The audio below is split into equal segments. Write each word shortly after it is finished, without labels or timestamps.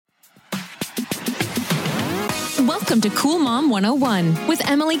Welcome to Cool Mom 101 with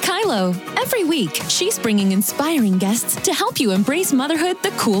Emily Kylo. Every week, she's bringing inspiring guests to help you embrace motherhood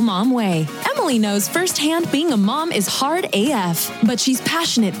the cool mom way. Emily knows firsthand being a mom is hard AF, but she's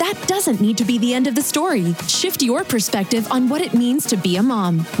passionate that doesn't need to be the end of the story. Shift your perspective on what it means to be a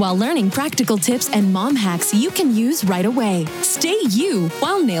mom while learning practical tips and mom hacks you can use right away. Stay you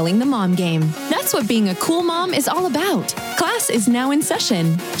while nailing the mom game. That's what being a cool mom is all about. Class is now in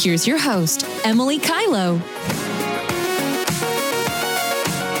session. Here's your host, Emily Kylo.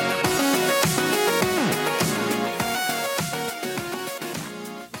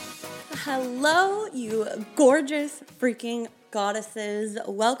 Hello, you gorgeous freaking goddesses.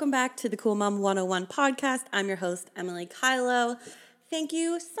 Welcome back to the Cool Mom 101 podcast. I'm your host, Emily Kylo. Thank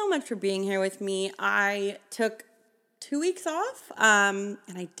you so much for being here with me. I took 2 weeks off, and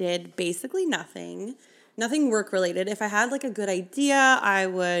I did basically nothing work related. If I had like a good idea, I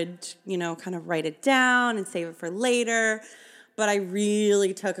would, kind of write it down and save it for later. But I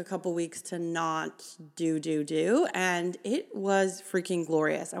really took a couple weeks to not do, and it was freaking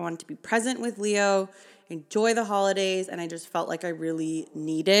glorious. I wanted to be present with Leo, enjoy the holidays, and I just felt like I really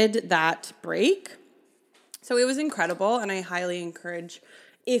needed that break. So it was incredible, and I highly encourage,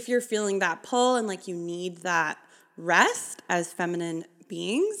 if you're feeling that pull and like you need that rest as feminine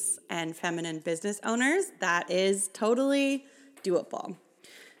beings and feminine business owners, that is totally doable.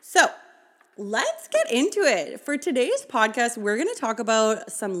 So let's get into it. For today's podcast, we're going to talk about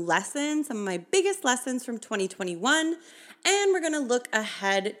some of my biggest lessons from 2021, and we're going to look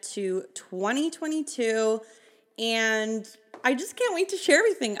ahead to 2022, and I just can't wait to share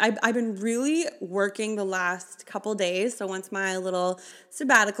everything. I've been really working the last couple days, so once my little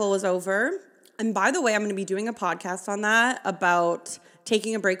sabbatical was over, and by the way, I'm going to be doing a podcast on that about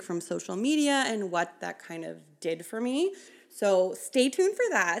taking a break from social media and what that kind of did for me. So stay tuned for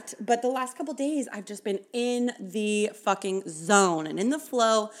that. But the last couple days, I've just been in the fucking zone and in the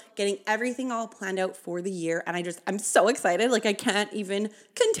flow, getting everything all planned out for the year. And I'm so excited. Like, I can't even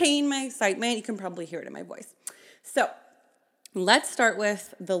contain my excitement. You can probably hear it in my voice. So let's start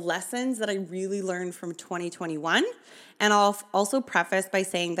with the lessons that I really learned from 2021. And I'll also preface by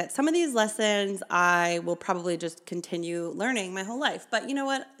saying that some of these lessons I will probably just continue learning my whole life. But you know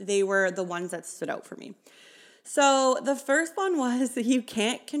what? They were the ones that stood out for me. So the first one was that you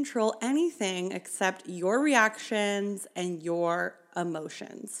can't control anything except your reactions and your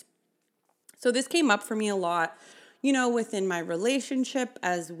emotions. So this came up for me a lot, within my relationship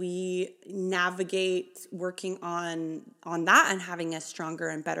as we navigate working on that and having a stronger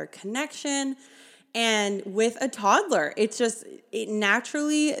and better connection. And with a toddler,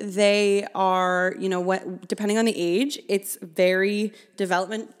 naturally, they are, depending on the age, it's very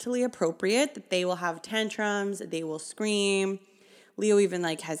developmentally appropriate that they will have tantrums, they will scream. Leo even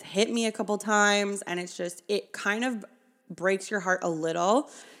has hit me a couple times, and it kind of breaks your heart a little.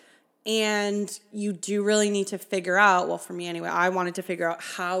 And you do really need to figure out, well, for me anyway, I wanted to figure out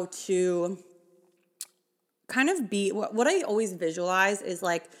how to kind of be, what I always visualize is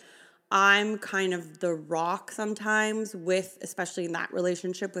I'm kind of the rock sometimes especially in that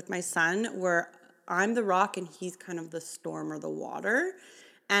relationship with my son, where I'm the rock and he's kind of the storm or the water.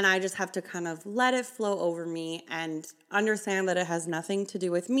 And I just have to kind of let it flow over me and understand that it has nothing to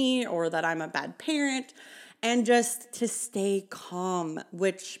do with me or that I'm a bad parent, and just to stay calm,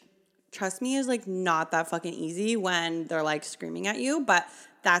 which, trust me, is not that fucking easy when they're screaming at you. But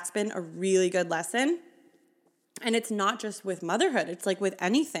that's been a really good lesson. And it's not just with motherhood. It's with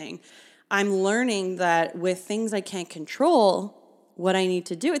anything. I'm learning that with things I can't control, what I need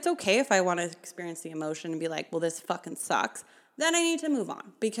to do, it's okay if I want to experience the emotion and be well, this fucking sucks. Then I need to move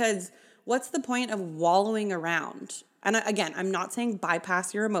on, because what's the point of wallowing around? And again, I'm not saying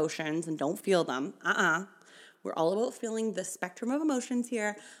bypass your emotions and don't feel them. We're all about feeling the spectrum of emotions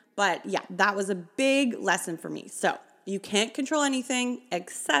here. But yeah, that was a big lesson for me. So you can't control anything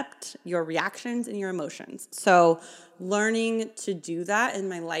except your reactions and your emotions. So learning to do that in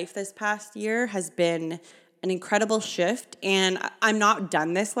my life this past year has been an incredible shift. And I'm not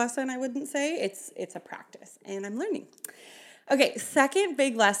done this lesson, I wouldn't say. It's a practice, and I'm learning. Okay, second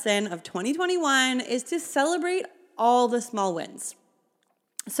big lesson of 2021 is to celebrate all the small wins.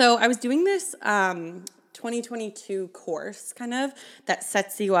 So I was doing this 2022 course kind of that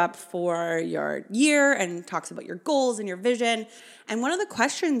sets you up for your year and talks about your goals and your vision. And one of the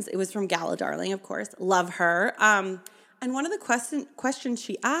questions, it was from Gala Darling, of course, love her. And one of the questions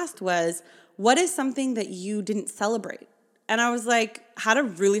she asked was, what is something that you didn't celebrate? And I was had a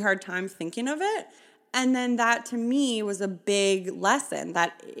really hard time thinking of it. And then that to me was a big lesson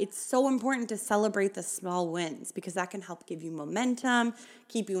that it's so important to celebrate the small wins because that can help give you momentum,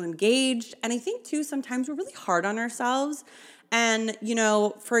 keep you engaged. And I think too, sometimes we're really hard on ourselves. And,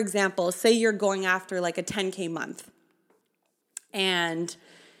 for example, say you're going after like a 10K month and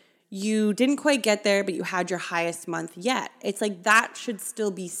you didn't quite get there, but you had your highest month yet. It's like that should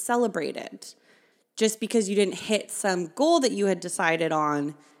still be celebrated. Just because you didn't hit some goal that you had decided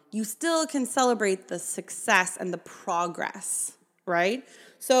on, you still can celebrate the success and the progress, right?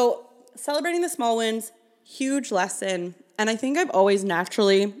 So celebrating the small wins, huge lesson. And I think I've always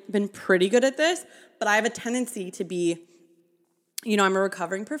naturally been pretty good at this, but I have a tendency to be, I'm a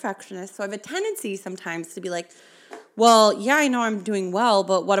recovering perfectionist. So I have a tendency sometimes to be like, well, yeah, I know I'm doing well,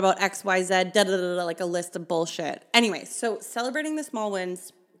 but what about X, Y, Z, like a list of bullshit. Anyway, so celebrating the small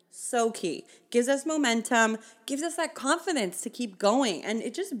wins, so key. Gives us momentum, gives us that confidence to keep going, and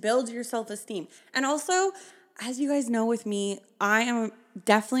it just builds your self-esteem. And also, as you guys know with me, I am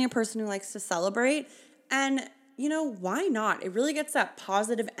definitely a person who likes to celebrate, and why not? It really gets that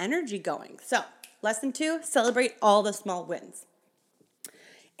positive energy going. So, lesson 2, celebrate all the small wins.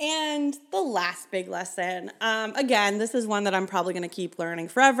 And the last big lesson, again, this is one that I'm probably going to keep learning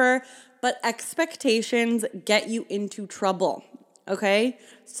forever, but expectations get you into trouble. Okay,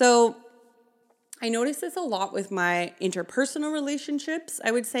 so I notice this a lot with my interpersonal relationships,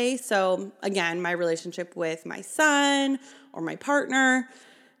 I would say. So again, my relationship with my son or my partner,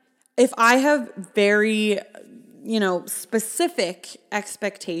 if I have very, specific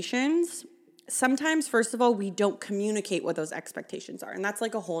expectations, sometimes, first of all, we don't communicate what those expectations are. And that's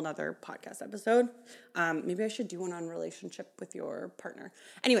like a whole nother podcast episode. Maybe I should do one on relationship with your partner.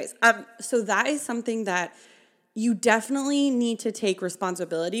 Anyways, so that is something that you definitely need to take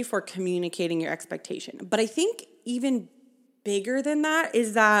responsibility for communicating your expectation. But I think even bigger than that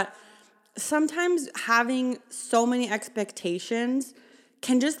is that sometimes having so many expectations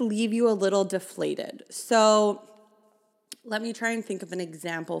can just leave you a little deflated. So let me try and think of an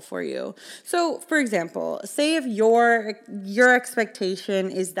example for you. So, for example, say if your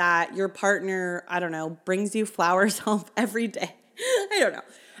expectation is that your partner, I don't know, brings you flowers home every day. I don't know.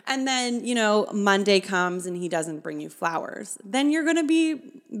 And then, Monday comes and he doesn't bring you flowers. Then you're going to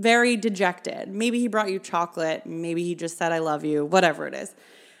be very dejected. Maybe he brought you chocolate. Maybe he just said, I love you, whatever it is.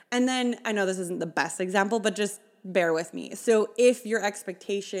 And then I know this isn't the best example, but just bear with me. So if your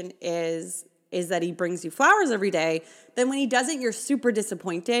expectation is that he brings you flowers every day, then when he doesn't, you're super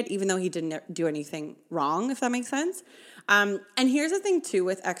disappointed, even though he didn't do anything wrong, if that makes sense. And here's the thing, too,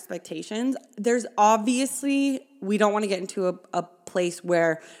 with expectations. There's obviously, we don't want to get into a place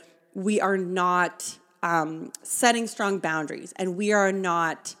where we are not setting strong boundaries and we are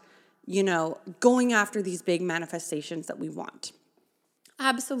not, going after these big manifestations that we want.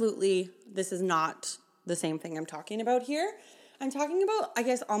 Absolutely, this is not the same thing I'm talking about here. I'm talking about, I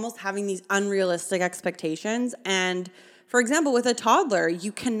guess, almost having these unrealistic expectations. And for example, with a toddler,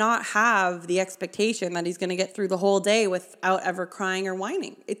 you cannot have the expectation that he's going to get through the whole day without ever crying or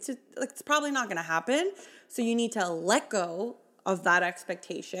whining. It's probably not going to happen. So you need to let go of that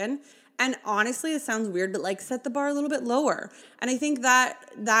expectation. And honestly, it sounds weird, but set the bar a little bit lower. And I think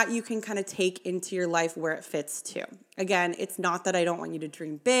that you can kind of take into your life where it fits too. Again, it's not that I don't want you to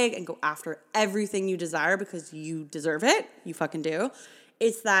dream big and go after everything you desire because you deserve it. You fucking do.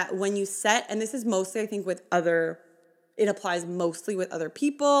 It's that when you set, and this is mostly, I think, it applies mostly with other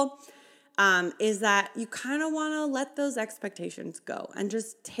people, is that you kind of want to let those expectations go and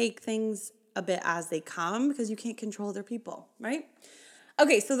just take things a bit as they come because you can't control other people, right?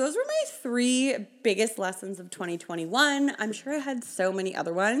 Okay, so those were my 3 biggest lessons of 2021. I'm sure I had so many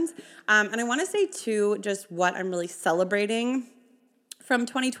other ones. And I want to say, too, just what I'm really celebrating from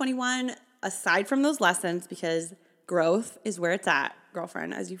 2021, aside from those lessons, because growth is where it's at,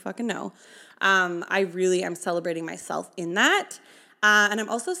 girlfriend, as you fucking know. I really am celebrating myself in that. And I'm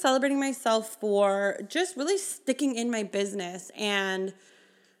also celebrating myself for just really sticking in my business and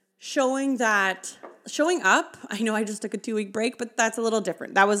showing up. I know I just took a 2-week break, but that's a little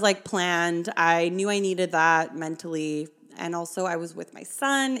different. That was planned. I knew I needed that mentally. And also I was with my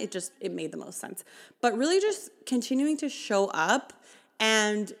son. It made the most sense. But really just continuing to show up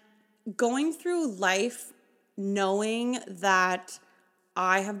and going through life knowing that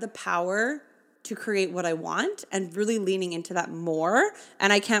I have the power to create what I want and really leaning into that more.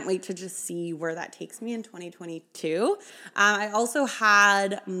 And I can't wait to just see where that takes me in 2022. I also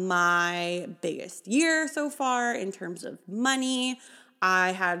had my biggest year so far in terms of money.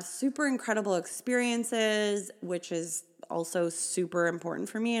 I had super incredible experiences, which is also super important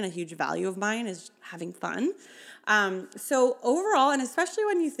for me, and a huge value of mine is having fun. So overall, and especially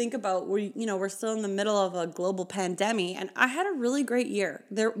when you think about we're still in the middle of a global pandemic, and I had a really great year.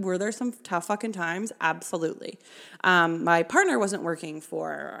 Were there some tough fucking times? Absolutely. My partner wasn't working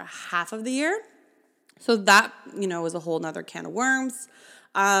for half of the year, so that was a whole nother can of worms.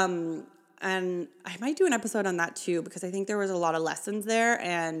 And I might do an episode on that too, because I think there was a lot of lessons there,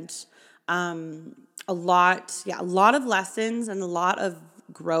 and a lot of lessons and a lot of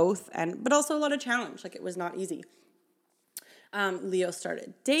growth, but also a lot of challenge. Like, it was not easy. Leo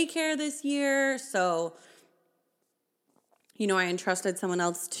started daycare this year, so I entrusted someone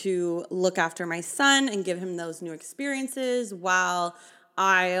else to look after my son and give him those new experiences, while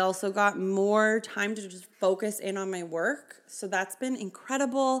I also got more time to just focus in on my work. So that's been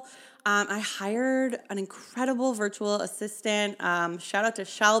incredible. I hired an incredible virtual assistant. Shout out to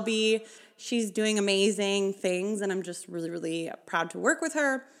Shelby. She's doing amazing things, and I'm just really, really proud to work with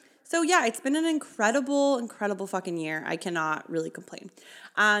her. So yeah, it's been an incredible, incredible fucking year. I cannot really complain.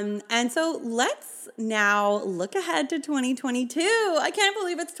 And so let's now look ahead to 2022. I can't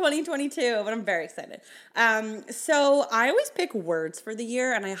believe it's 2022, but I'm very excited. So I always pick words for the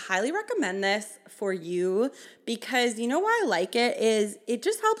year, and I highly recommend this for you, because why I like it is it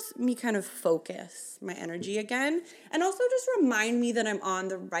just helps me kind of focus my energy again, and also just remind me that I'm on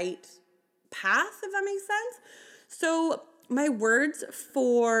the right path, if that makes sense. So my words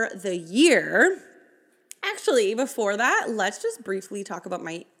for the year, actually, before that, let's just briefly talk about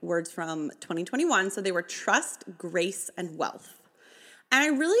my words from 2021. So they were trust, grace, and wealth. And I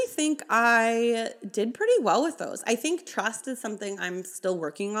really think I did pretty well with those. I think trust is something I'm still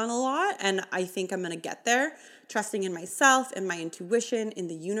working on a lot, and I think I'm going to get there. Trusting in myself, in my intuition, in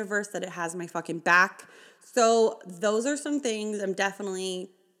the universe, that it has my fucking back. So those are some things I'm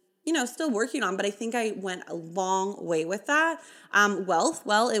definitely still working on, but I think I went a long way with that. Wealth,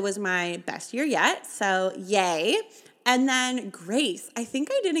 well, it was my best year yet, so yay. And then grace, I think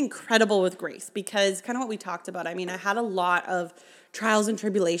I did incredible with grace, because kind of what we talked about. I mean, I had a lot of trials and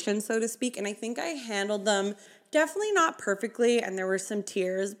tribulations, so to speak, and I think I handled them definitely not perfectly, and there were some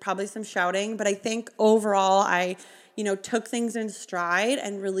tears, probably some shouting, but I think overall I, took things in stride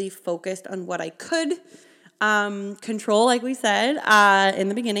and really focused on what I could control, like we said in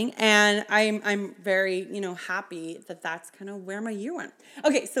the beginning, and I'm very happy that that's kind of where my year went.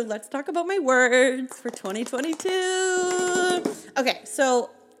 Okay, so let's talk about my words for 2022. Okay, so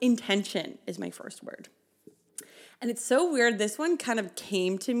intention is my first word, and it's so weird. This one kind of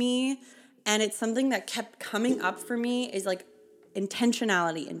came to me, and it's something that kept coming up for me, is like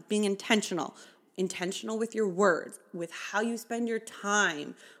intentionality and being intentional with your words, with how you spend your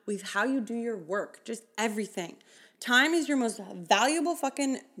time, with how you do your work, just everything. Time is your most valuable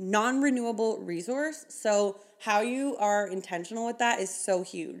fucking non-renewable resource. So how you are intentional with that is so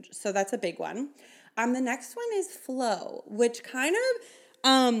huge. So that's a big one. The next one is flow, which kind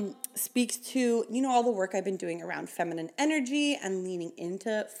of speaks to, all the work I've been doing around feminine energy and leaning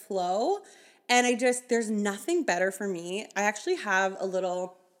into flow. And there's nothing better for me. I actually have a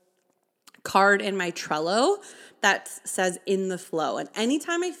little card in my Trello that says in the flow. And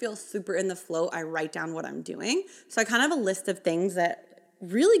anytime I feel super in the flow, I write down what I'm doing. So I kind of have a list of things that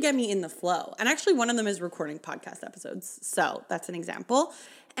really get me in the flow. And actually one of them is recording podcast episodes. So that's an example.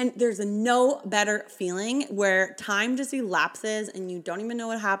 And there's no better feeling where time just elapses and you don't even know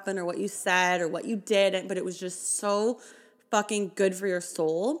what happened or what you said or what you did, but it was just so fucking good for your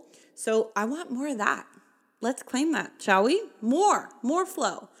soul. So I want more of that. Let's claim that, shall we? More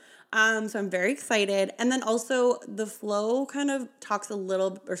flow. So I'm very excited. And then also the flow kind of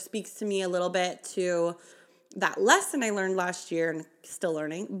speaks to me a little bit to that lesson I learned last year, and still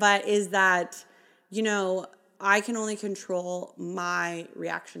learning, but is that, I can only control my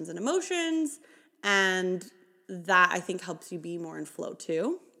reactions and emotions, and that I think helps you be more in flow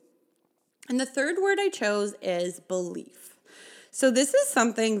too. And the third word I chose is belief. So this is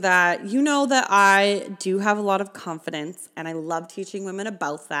something that that I do have a lot of confidence, and I love teaching women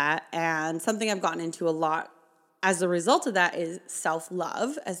about that. And something I've gotten into a lot as a result of that is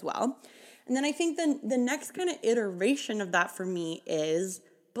self-love as well. And then I think the next kind of iteration of that for me is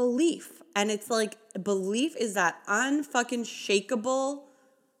belief. And it's like belief is that unfucking shakeable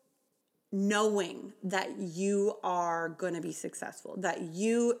knowing that you are going to be successful, that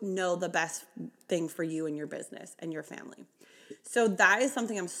the best thing for you and your business and your family. So that is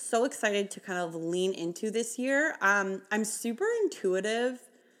something I'm so excited to kind of lean into this year. I'm super intuitive,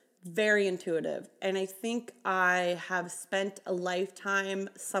 very intuitive. And I think I have spent a lifetime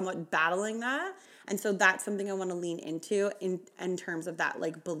somewhat battling that. And so that's something I want to lean into in terms of that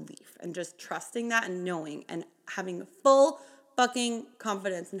like belief and just trusting that and knowing and having full fucking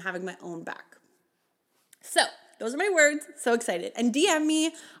confidence and having my own back. So those are my words. So excited. And DM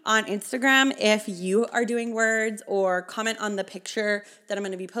me on Instagram if you are doing words, or comment on the picture that I'm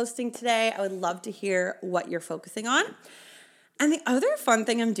going to be posting today. I would love to hear what you're focusing on. And the other fun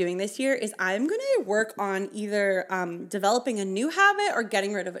thing I'm doing this year is I'm going to work on either developing a new habit or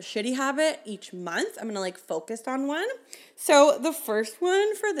getting rid of a shitty habit each month. I'm going to focus on one. So the first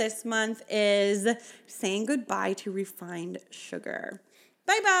one for this month is saying goodbye to refined sugar.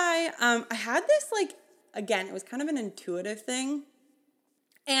 Bye-bye. I had this again, it was kind of an intuitive thing,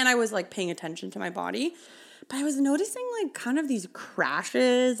 and I was paying attention to my body, but I was noticing kind of these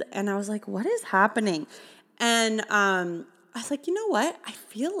crashes, and I was like, what is happening? And I was like, you know what? I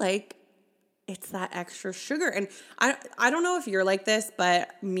feel like it's that extra sugar. And I don't know if you're like this,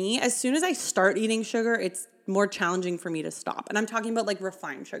 but me, as soon as I start eating sugar, it's more challenging for me to stop. And I'm talking about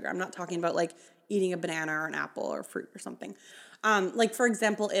refined sugar. I'm not talking about eating a banana or an apple or fruit or something. For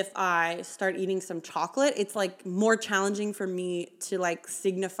example, if I start eating some chocolate, it's more challenging for me to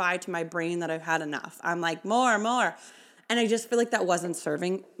signify to my brain that I've had enough. I'm more. And I just feel like that wasn't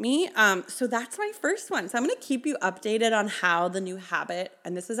serving me. So that's my first one. So I'm going to keep you updated on how the new habit,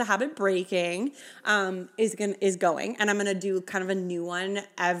 and this is a habit breaking, is going. And I'm going to do kind of a new one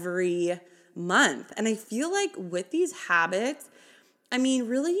every month. And I feel like with these habits,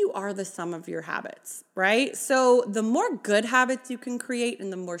 really you are the sum of your habits, right? So the more good habits you can create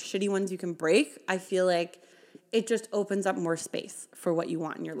and the more shitty ones you can break, I feel like it just opens up more space for what you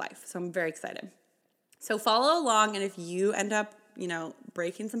want in your life. So I'm very excited. So follow along, and if you end up,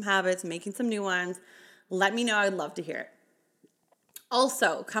 breaking some habits, making some new ones, let me know. I'd love to hear it.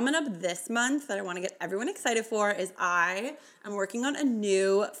 Also, coming up this month that I want to get everyone excited for is I am working on a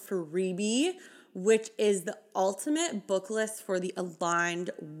new freebie, which is the ultimate book list for the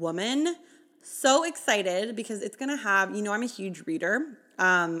aligned woman. So excited because it's going to have, I'm a huge reader.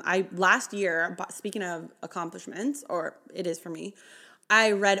 Last year, speaking of accomplishments, or it is for me,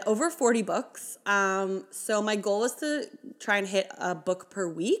 I read over 40 books. So my goal was to try and hit a book per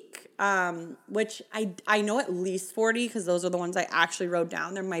week, which I know at least 40 because those are the ones I actually wrote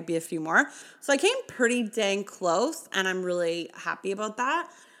down. There might be a few more. So I came pretty dang close, and I'm really happy about that.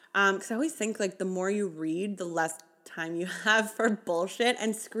 Because I always think the more you read, the less time you have for bullshit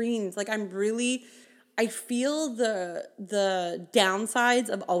and screens. I feel the downsides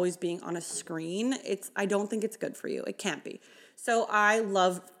of always being on a screen. I don't think it's good for you. It can't be. So I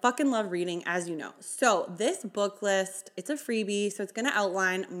fucking love reading, as you know. So this book list, it's a freebie. So it's going to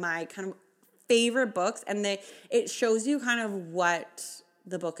outline my kind of favorite books, and it shows you kind of what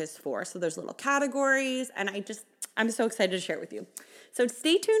the book is for. So there's little categories, and I'm so excited to share it with you. So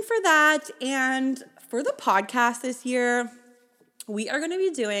stay tuned for that. And for the podcast this year, we are going to be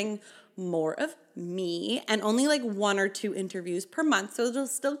doing more of me and only 1 or 2 interviews per month. So it'll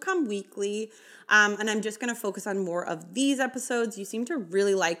still come weekly. And I'm just going to focus on more of these episodes. You seem to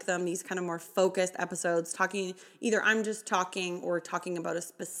really like them, these kind of more focused episodes, either I'm just talking or talking about a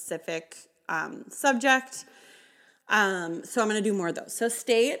specific subject. So I'm going to do more of those. So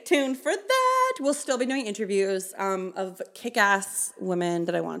stay tuned for that. We'll still be doing interviews of kick-ass women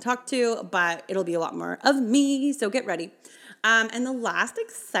that I want to talk to, but it'll be a lot more of me. So get ready. And the last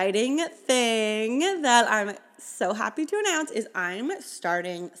exciting thing that I'm so happy to announce is I'm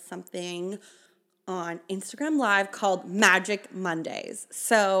starting something on Instagram Live called Magic Mondays.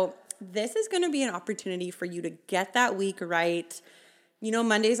 So this is going to be an opportunity for you to get that week right.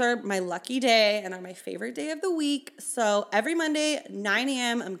 Mondays are my lucky day and are my favorite day of the week. So every Monday, 9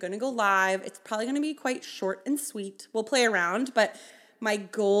 a.m., I'm going to go live. It's probably going to be quite short and sweet. We'll play around, but my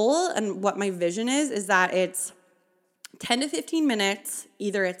goal and what my vision is that it's 10 to 15 minutes.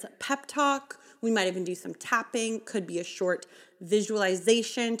 Either it's a pep talk, we might even do some tapping, could be a short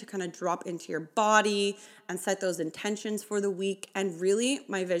visualization to kind of drop into your body and set those intentions for the week. And really,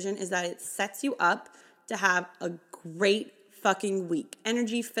 my vision is that it sets you up to have a great fucking week.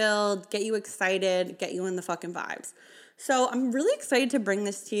 Energy filled, get you excited, get you in the fucking vibes. So I'm really excited to bring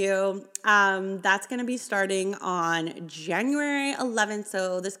this to you. That's going to be starting on January 11th.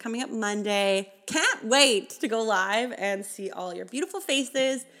 So this coming up Monday. Can't wait to go live and see all your beautiful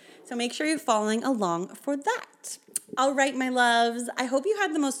faces. So make sure you're following along for that. All right, my loves. I hope you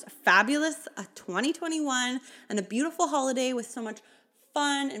had the most fabulous 2021 and a beautiful holiday with so much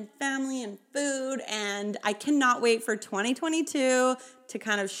fun and family and food. And I cannot wait for 2022 to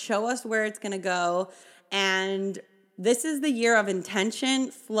kind of show us where it's going to go. And this is the year of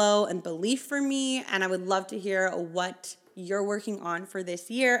intention, flow, and belief for me. And I would love to hear what you're working on for this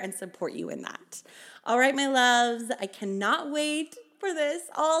year and support you in that. All right, my loves. I cannot wait for this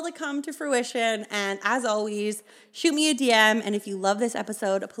all to come to fruition. And as always, shoot me a DM. And if you love this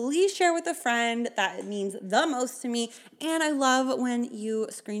episode, please share with a friend. That means the most to me. And I love when you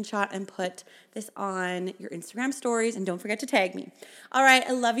screenshot and put this on your Instagram stories. And don't forget to tag me. All right,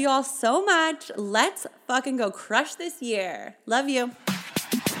 I love you all so much. Let's fucking go crush this year. Love you.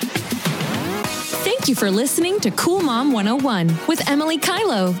 Thank you for listening to Cool Mom 101 with Emily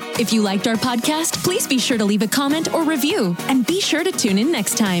Kylo. If you liked our podcast, please be sure to leave a comment or review, and be sure to tune in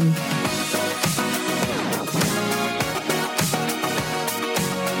next time.